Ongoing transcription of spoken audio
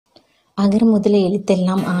அகர முதல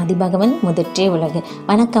எழுத்தெல்லாம் ஆதிபகவன் முதற்றே உலகு.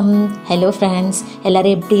 வணக்கம், ஹலோ ஃப்ரெண்ட்ஸ்,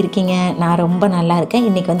 எல்லோரும் எப்படி இருக்கீங்க? நான் ரொம்ப நல்லா இருக்கேன்.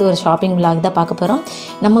 இன்றைக்கி வந்து ஒரு ஷாப்பிங் விலாக் தான் பார்க்க போகிறோம்.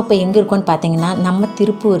 நம்ம இப்போ எங்கே இருக்கோம்னு பார்த்தீங்கன்னா, நம்ம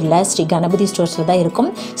திருப்பூரில் ஸ்ரீ கணபதி ஸ்டோர்ஸில் தான் இருக்கும்.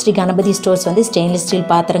 ஸ்ரீ கணபதி ஸ்டோர்ஸ் வந்து ஸ்டெயின்லெஸ் ஸ்டீல்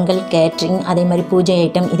பாத்திரங்கள், கேட்ரிங், அதே மாதிரி பூஜை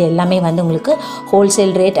ஐட்டம், இது எல்லாமே வந்து உங்களுக்கு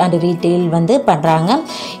ஹோல்சேல் ரேட் அண்ட் ரீட்டெயில் வந்து பண்ணுறாங்க.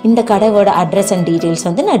 இந்த கடையோட அட்ரஸ் அண்ட் டீட்டெயில்ஸ்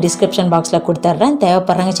வந்து நான் டிஸ்கிரிப்ஷன் பாக்ஸில் கொடுத்துட்றேன்.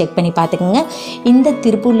 தேவைப்படுறாங்க செக் பண்ணி பார்த்துக்கோங்க. இந்த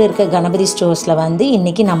திருப்பூரில் இருக்க கணபதி ஸ்டோர்ஸில் வந்து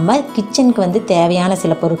இன்றைக்கி நம்ம கிச்சனுக்கு வந்து தேவையான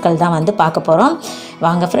சில பொருட்கள் தான் வந்து பார்க்க போகிறோம்.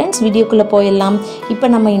 வாங்க ஃப்ரெண்ட்ஸ், வீடியோக்குள்ளே போயிடலாம். இப்போ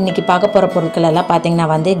நம்ம இன்றைக்கி பார்க்க போகிற பொருட்கள் எல்லாம் பார்த்திங்கன்னா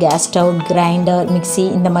வந்து கேஸ் ஸ்டவ், கிரைண்டர், மிக்சி,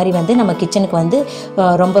 இந்த மாதிரி வந்து நம்ம கிச்சனுக்கு வந்து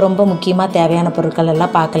ரொம்ப ரொம்ப முக்கியமாக தேவையான பொருட்கள்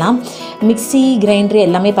எல்லாம் பார்க்கலாம். மிக்சி, கிரைண்டர்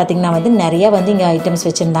எல்லாமே பார்த்திங்கன்னா வந்து நிறையா வந்து இங்கே ஐட்டம்ஸ்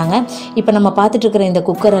வச்சுருந்தாங்க. இப்போ நம்ம பார்த்துட்ருக்கிற இந்த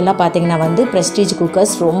குக்கர் எல்லாம் பார்த்திங்கன்னா வந்து ப்ரெஸ்டீஜ்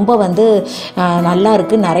குக்கர்ஸ் ரொம்ப வந்து நல்லா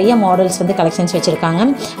இருக்குது. நிறைய மாடல்ஸ் வந்து கலெக்ஷன்ஸ் வச்சுருக்காங்க.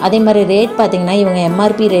 அதே மாதிரி ரேட் பார்த்திங்கன்னா இவங்க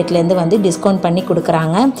எம்ஆர்பி ரேட்லேருந்து வந்து டிஸ்கவுண்ட் பண்ணி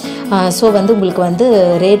கொடுக்குறாங்க. ஸோ வந்து உங்களுக்கு வந்து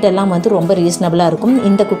ரேட் எல்லாம் வந்து ரொம்ப ரீசனபிளாக இருக்கும்.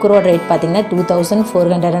 இந்த குக்கரோட ரேட் பார்த்திங்கன்னா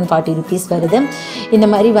 2440 rupees வருது. இந்த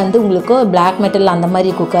மாதிரி வந்து உங்களுக்கு பிளாக் மெட்டல் அந்த மாதிரி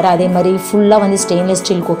குக்கர், அதே மாதிரி ஃபுல்லாக வந்து ஸ்டெயின்லெஸ்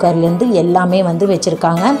ஸ்டீல் குக்கர்லேருந்து எல்லாமே வந்து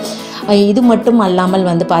வச்சுருக்காங்க. இது மட்டும் அல்லாமல்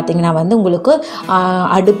வந்து பார்த்திங்கன்னா வந்து உங்களுக்கு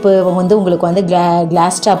அடுப்பு வந்து உங்களுக்கு வந்து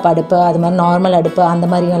கிளாஸ் டாப் அடுப்பு, அது மாதிரி நார்மல் அடுப்பு, அந்த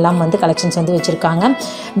மாதிரி எல்லாம் வந்து கலெக்ஷன்ஸ் வந்து வச்சுருக்காங்க.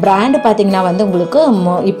 பிராண்டு பார்த்திங்கன்னா வந்து உங்களுக்கு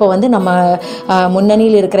இப்போ வந்து நம்ம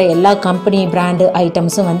முன்னணியில் இருக்கிற எல்லா கம்பெனி பிராண்டு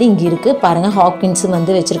ஐட்டம்ஸும் வந்து இங்கே இருக்குது பாருங்கள். ஹாக்கின்ஸும்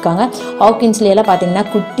வந்து வச்சுருக்காங்க. ஹாக்கின்ஸ்லாம் பார்த்திங்கன்னா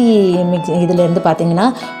குட்டி இதுலேருந்து பார்த்திங்கன்னா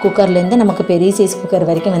குக்கர்லேருந்து நமக்கு பெரிய சைஸ் குக்கர்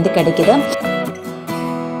வரைக்கும் வந்து கிடைக்கிது.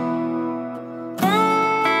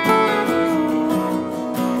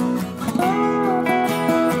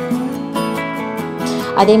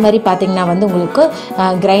 அதே மாதிரி பார்த்திங்கன்னா வந்து உங்களுக்கு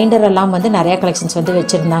கிரைண்டர் எல்லாம் வந்து நிறையா கலெக்ஷன்ஸ் வந்து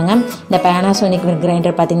வச்சுருந்தாங்க. இந்த பேனாசோனிக்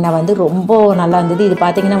கிரைண்டர் பார்த்திங்கன்னா வந்து ரொம்ப நல்லா இருந்தது. இது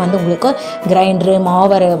பார்த்திங்கன்னா வந்து உங்களுக்கு கிரைண்டரு,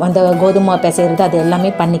 மாவரை அந்த கோதுமை பிசைறது அது எல்லாமே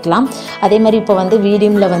பண்ணிக்கலாம். அதே மாதிரி இப்போ வந்து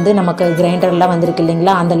வீடியமில் வந்து நமக்கு கிரைண்டர்லாம் வந்துருக்கு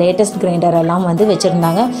இல்லைங்களா, அந்த லேட்டஸ்ட் கிரைண்டர் எல்லாம் வந்து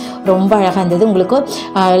வச்சுருந்தாங்க. ரொம்ப அழகாக இருந்தது. உங்களுக்கு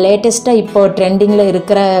லேட்டஸ்ட்டாக இப்போ ட்ரெண்டிங்கில்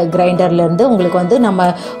இருக்கிற கிரைண்டர்லேருந்து உங்களுக்கு வந்து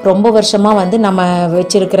நம்ம ரொம்ப வருஷமாக வந்து நம்ம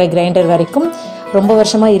வச்சுருக்கிற கிரைண்டர் வரைக்கும் ரொம்ப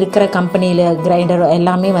வருஷமாக இருக்கிற கம்பெனியில் கிரைண்டர்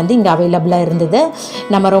எல்லாமே வந்து இங்கே அவைலபிளாக இருந்தது.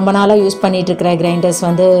 நம்ம ரொம்ப நாளாக யூஸ் பண்ணிகிட்ருக்கிற கிரைண்டர்ஸ்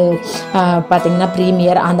வந்து பார்த்திங்கன்னா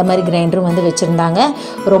ப்ரீமியர் அந்த மாதிரி கிரைண்டரும் வந்து வச்சுருந்தாங்க.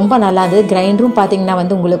 ரொம்ப நல்லா இருந்தது. கிரைண்டரும் பார்த்திங்கன்னா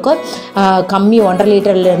வந்து உங்களுக்கு கம்மி 1.5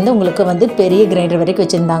 லிட்டர்லேருந்து உங்களுக்கு வந்து பெரிய கிரைண்டர் வரைக்கும்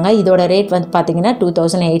வச்சுருந்தாங்க. இதோட ரேட் வந்து பார்த்திங்கன்னா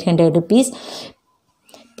 2800 rupees.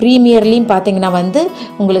 ப்ரீமியர்லேயும் பார்த்திங்கன்னா வந்து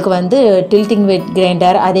உங்களுக்கு வந்து டில்ட்டிங் வெட்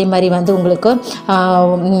கிரைண்டர், அதே மாதிரி வந்து உங்களுக்கு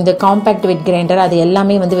இந்த காம்பேக்ட் வெட் கிரைண்டர், அது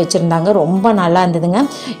எல்லாமே வந்து வச்சுருந்தாங்க. ரொம்ப நல்லா இருந்ததுங்க.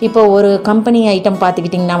 இப்போ ஒரு கம்பெனி ஐட்டம்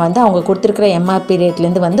பார்த்துக்கிட்டிங்கன்னா வந்து அவங்க கொடுத்துருக்குற எம்ஆர்பி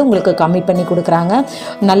ரேட்லேருந்து வந்து உங்களுக்கு கம்மி பண்ணி கொடுக்குறாங்க.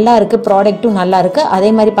 நல்லா இருக்குது, ப்ராடக்ட்டும் நல்லா இருக்குது.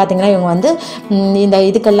 அதே மாதிரி பார்த்திங்கன்னா இவங்க வந்து இந்த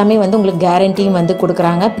இதுக்கெல்லாமே வந்து உங்களுக்கு கேரண்டியும் வந்து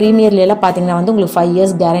கொடுக்குறாங்க. ப்ரீமியர்லாம் பார்த்திங்கன்னா வந்து உங்களுக்கு 5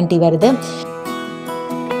 years கேரண்டி வருது.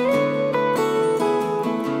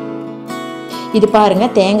 இது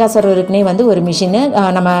பாருங்கள், தேங்காய் சரவருக்குனே வந்து ஒரு மிஷினு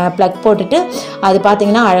நம்ம ப்ளக் போட்டுட்டு அது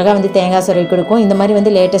பார்த்திங்கன்னா அழகாக வந்து தேங்காய் சரவை கொடுக்கும். இந்த மாதிரி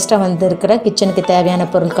வந்து லேட்டஸ்ட்டாக வந்து இருக்கிற கிச்சனுக்கு தேவையான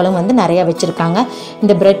பொருட்களும் வந்து நிறையா வச்சுருக்காங்க.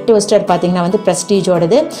 இந்த பிரெட் டோஸ்டர் பார்த்திங்கன்னா வந்து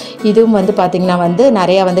ப்ரெஸ்டீஜோடது. இதுவும் வந்து பார்த்திங்கன்னா வந்து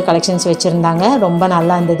நிறையா வந்து கலெக்ஷன்ஸ் வச்சுருந்தாங்க. ரொம்ப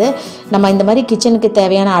நல்லா இருந்தது. நம்ம இந்த மாதிரி கிச்சனுக்கு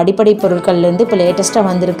தேவையான அடிப்படை பொருட்கள்லேருந்து இப்போ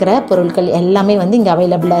லேட்டஸ்ட்டாக வந்திருக்கிற பொருட்கள் எல்லாமே வந்து இங்கே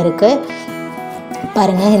அவைலபிளாக இருக்குது.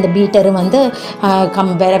 பாருங்கள், இந்த பீட்டரும் வந்து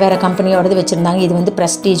வேறு கம்பெனியோடது வச்சுருந்தாங்க. இது வந்து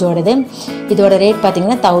ப்ரெஸ்டீஜோடது. இதோட ரேட்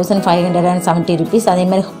பார்த்திங்கன்னா 1570 rupees.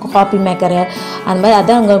 அதேமாதிரி காஃபி மேக்கரு அந்த மாதிரி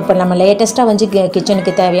அதான் அங்கே இப்போ நம்ம லேட்டஸ்ட்டாக வந்து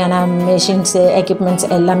கிச்சனுக்கு தேவையான மிஷின்ஸு, எக்யூப்மெண்ட்ஸ்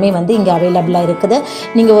எல்லாமே வந்து இங்கே அவைலபிளாக இருக்குது.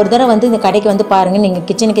 நீங்கள் ஒரு தடவை வந்து இந்த கடைக்கு வந்து பாருங்கள். நீங்கள்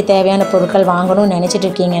கிச்சனுக்கு தேவையான பொருட்கள் வாங்கணும்னு நினச்சிட்டு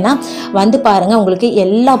இருக்கீங்கன்னா வந்து பாருங்கள். உங்களுக்கு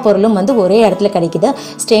எல்லா பொருளும் வந்து ஒரே இடத்துல கிடைக்குது.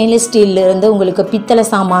 ஸ்டெயின்லெஸ் ஸ்டீல்லேருந்து உங்களுக்கு பித்தளை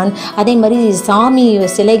சாமான், அதே மாதிரி சாமி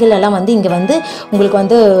சிலைகள் எல்லாம் வந்து இங்கே வந்து உங்களுக்கு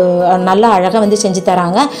வந்து நல்லா அழகாக வந்து செஞ்சு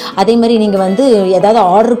தராங்க. அதே மாதிரி நீங்கள் வந்து ஏதாவது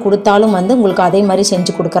ஆர்டர் கொடுத்தாலும் வந்து உங்களுக்கு அதே மாதிரி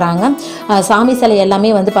செஞ்சு கொடுக்குறாங்க. சாமி சிலை எல்லாமே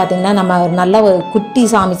வந்து பார்த்திங்கன்னா நம்ம நல்ல குட்டி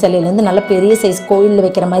சாமி சிலையிலேருந்து நல்ல பெரிய சைஸ் கோயிலில்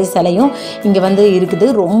வைக்கிற மாதிரி சிலையும் இங்கே வந்து இருக்குது.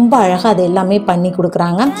 ரொம்ப அழகாக அது எல்லாமே பண்ணி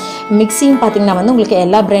கொடுக்குறாங்க. மிக்சியும் பார்த்திங்கன்னா வந்து உங்களுக்கு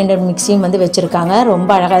எல்லா பிராண்டட் மிக்சியும் வந்து வச்சுருக்காங்க.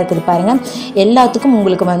 ரொம்ப அழகாக இருக்குது பாருங்கள். எல்லாத்துக்கும்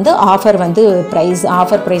உங்களுக்கு வந்து ஆஃபர்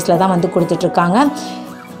ப்ரைஸில் தான் வந்து கொடுத்துட்ருக்காங்க.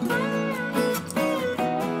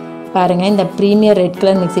 பாருங்கள், இந்த ப்ரீமியர் ரெட்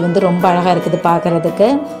கலர் மிக்சி வந்து ரொம்ப அழகாக இருக்குது பார்க்குறதுக்கு.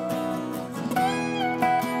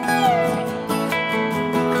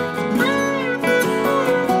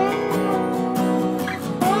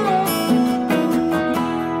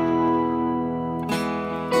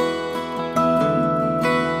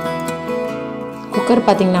 குக்கர்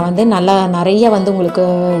பார்த்திங்கன்னா வந்து நல்லா நிறைய வந்து உங்களுக்கு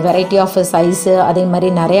வெரைட்டி ஆஃப் சைஸு, அதே மாதிரி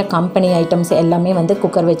நிறைய கம்பெனி ஐட்டம்ஸ் எல்லாமே வந்து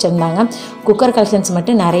குக்கர் வச்சுருந்தாங்க. குக்கர் கலெக்ஷன்ஸ்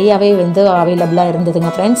மட்டும் நிறையாவே வந்து அவைலபிளாக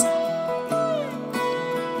இருந்ததுங்க ஃப்ரெண்ட்ஸ்.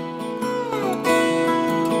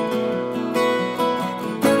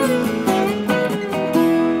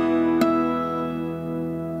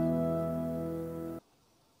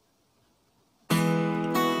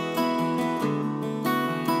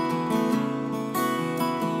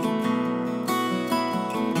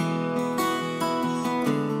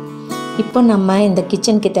 இப்போ நம்ம இந்த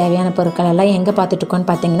கிச்சனுக்கு தேவையான பொருட்கள் எல்லாம் எங்கே பார்த்துட்ருக்கோன்னு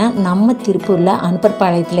பார்த்தீங்கன்னா நம்ம திருப்பூரில்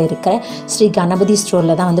அனுப்பர்பாளையத்தில் இருக்கிற ஸ்ரீ கணபதி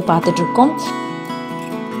ஸ்டோரில் தான் வந்து பார்த்துட்ருக்கோம்.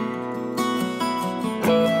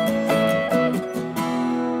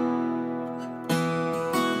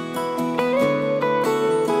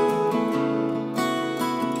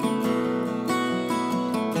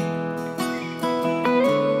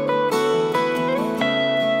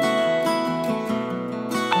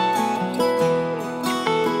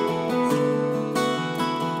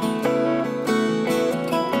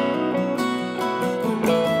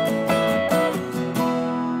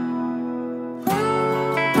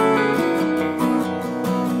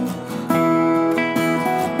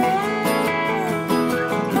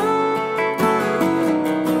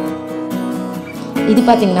 இது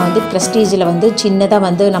பார்த்திங்கன்னா வந்து ப்ரெஸ்டீஜில் வந்து சின்னதாக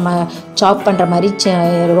வந்து நம்ம சாப் பண்ணுற மாதிரி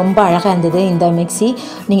ரொம்ப அழகாக இருந்தது இந்த மிக்ஸி.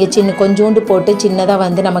 நீங்கள் கொஞ்சோண்டு போட்டு சின்னதாக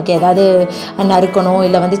வந்து நமக்கு ஏதாவது நறுக்கணும்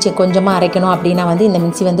இல்லை வந்து கொஞ்சமாக அரைக்கணும் அப்படின்னா வந்து இந்த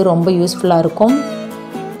மிக்ஸி வந்து ரொம்ப யூஸ்ஃபுல்லாக இருக்கும்.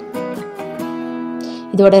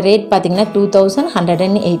 இதோட ரேட் பார்த்திங்கன்னா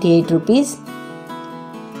 2188 rupees.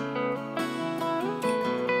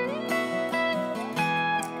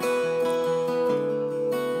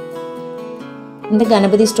 இந்த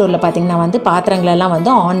கணபதி ஸ்டோரில் பார்த்திங்கன்னா வந்து பாத்திரங்களெல்லாம் வந்து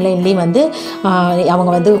ஆன்லைன்லேயும் வந்து அவங்க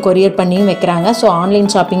வந்து கொரியர் பண்ணியும் வைக்கிறாங்க. ஸோ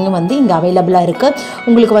ஆன்லைன் ஷாப்பிங்கும் வந்து இங்கே அவைலபிளாக இருக்குது.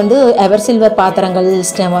 உங்களுக்கு வந்து எவர் சில்வர் பாத்திரங்கள்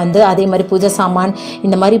வந்து அதே மாதிரி பூஜை சாமான்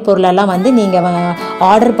இந்த மாதிரி பொருளெல்லாம் வந்து நீங்கள்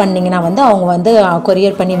ஆர்டர் பண்ணிங்கன்னா வந்து அவங்க வந்து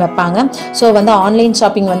கொரியர் பண்ணி வைப்பாங்க. ஸோ வந்து ஆன்லைன்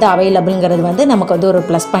ஷாப்பிங் வந்து அவைலபிள்ங்கிறது வந்து நமக்கு வந்து ஒரு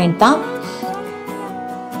ப்ளஸ் பாயிண்ட் தான்.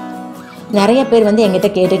 நிறைய பேர் வந்து எங்கிட்ட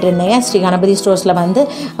கேட்டுட்டு இருந்தீங்க, ஸ்ரீ கணபதி ஸ்டோர்ஸில் வந்து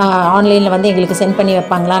ஆன்லைனில் வந்து எங்களுக்கு சென்ட் பண்ணி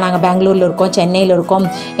வைப்பாங்களா, நாங்கள் பெங்களூரில் இருக்கோம், சென்னையில் இருக்கோம்,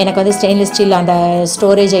 எனக்கு வந்து ஸ்டெயின்லெஸ் ஸ்டீல் அந்த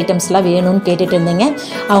ஸ்டோரேஜ் ஐட்டம்ஸ்லாம் வேணும்னு கேட்டுட்டு இருந்தீங்க.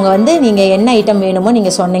 அவங்க வந்து நீங்கள் என்ன ஐட்டம் வேணுமோ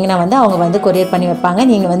நீங்கள் சொன்னீங்கன்னா வந்து அவங்க வந்து கொரியர் பண்ணி வைப்பாங்க.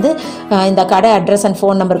 நீங்கள் வந்து இந்த கடை அட்ரஸ் அண்ட்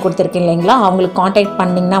ஃபோன் நம்பர் கொடுத்துருக்கீங்க இல்லைங்களா, அவங்களுக்கு காண்டாக்ட்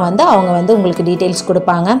பண்ணிங்கன்னா வந்து அவங்க வந்து உங்களுக்கு டீட்டெயில்ஸ்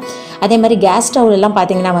கொடுப்பாங்க. அதே மாதிரி கேஸ் ஸ்டவ்லாம்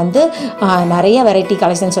பார்த்தீங்கன்னா வந்து நிறைய வெரைட்டி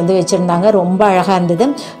கலெக்ஷன்ஸ் வந்து வச்சுருந்தாங்க. ரொம்ப அழகாக இருந்தது.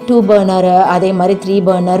 2 burner, அதே மாதிரி 3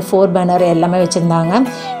 burner, 4 burner எல்லாமே வச்சுருந்தாங்க.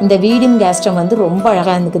 இந்த வீடியம் கேஸ் ஸ்டவ் வந்து ரொம்ப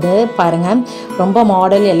அழகாக இருந்துக்குது பாருங்கள். ரொம்ப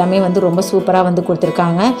மாடல் எல்லாமே வந்து ரொம்ப சூப்பராக வந்து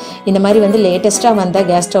கொடுத்துருக்காங்க. இந்த மாதிரி வந்து லேட்டஸ்ட்டாக வந்த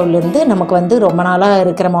கேஸ் ஸ்டவ்லேருந்து நமக்கு வந்து ரொம்ப நாளாக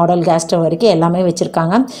இருக்கிற மாடல் கேஸ் ஸ்டவ் வரைக்கும் எல்லாமே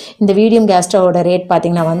வச்சுருக்காங்க. இந்த வீடியம் கேஸ் ஸ்டவோட ரேட்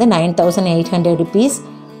பார்த்திங்கன்னா வந்து 9800 rupees.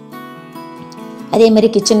 அதே மாதிரி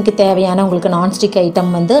கிச்சனுக்கு தேவையான உங்களுக்கு நான்ஸ்டிக் ஐட்டம்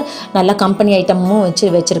வந்து நல்ல கம்பெனி ஐட்டமும்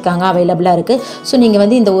வச்சுருக்காங்க, அவைலபிளாக இருக்குது. ஸோ நீங்கள்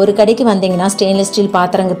வந்து இந்த ஒரு கடைக்கு வந்தீங்கன்னா ஸ்டெயின்லெஸ் ஸ்டீல்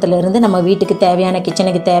பாத்திரங்கத்திலேருந்து நம்ம வீட்டுக்கு தேவையான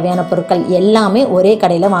கிச்சனுக்கு தேவையான பொருட்கள் எல்லாமே ஒரே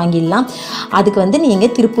கடையில் வாங்கிடலாம். அதுக்கு வந்து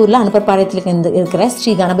நீங்கள் திருப்பூரில் அனுப்பர்பாளையத்தில் இருக்கிற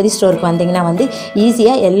ஸ்ரீ கணபதி ஸ்டோருக்கு வந்தீங்கன்னா வந்து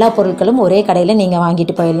ஈஸியாக எல்லா பொருட்களும் ஒரே கடையில் நீங்கள்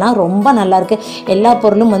வாங்கிட்டு போயிடலாம். ரொம்ப நல்லாயிருக்கு. எல்லா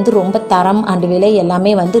பொருளும் வந்து ரொம்ப தரம் அண்ட் விலை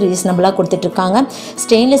எல்லாமே வந்து ரீசனபிளாக கொடுத்துட்ருக்காங்க.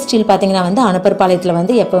 ஸ்டெயின்லெஸ் ஸ்டீல் பார்த்திங்கன்னா வந்து அனுப்பர்பாளையத்தில்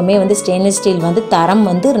வந்து எப்போவுமே வந்து ஸ்டெயின்லெஸ் ஸ்டீல் வந்து தரம்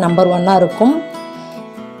வந்து நம்பர் 1 இருக்கும்.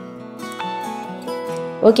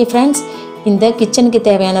 ஓகே ஃப்ரெண்ட்ஸ், இந்த கிச்சனுக்கு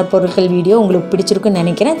தேவையான பொருட்கள் வீடியோ உங்களுக்கு பிடிச்சிருக்குன்னு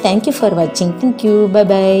நினைக்கிறேன். தேங்க்யூ ஃபார் வாட்சிங். தேங்க்யூ. By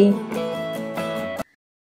by.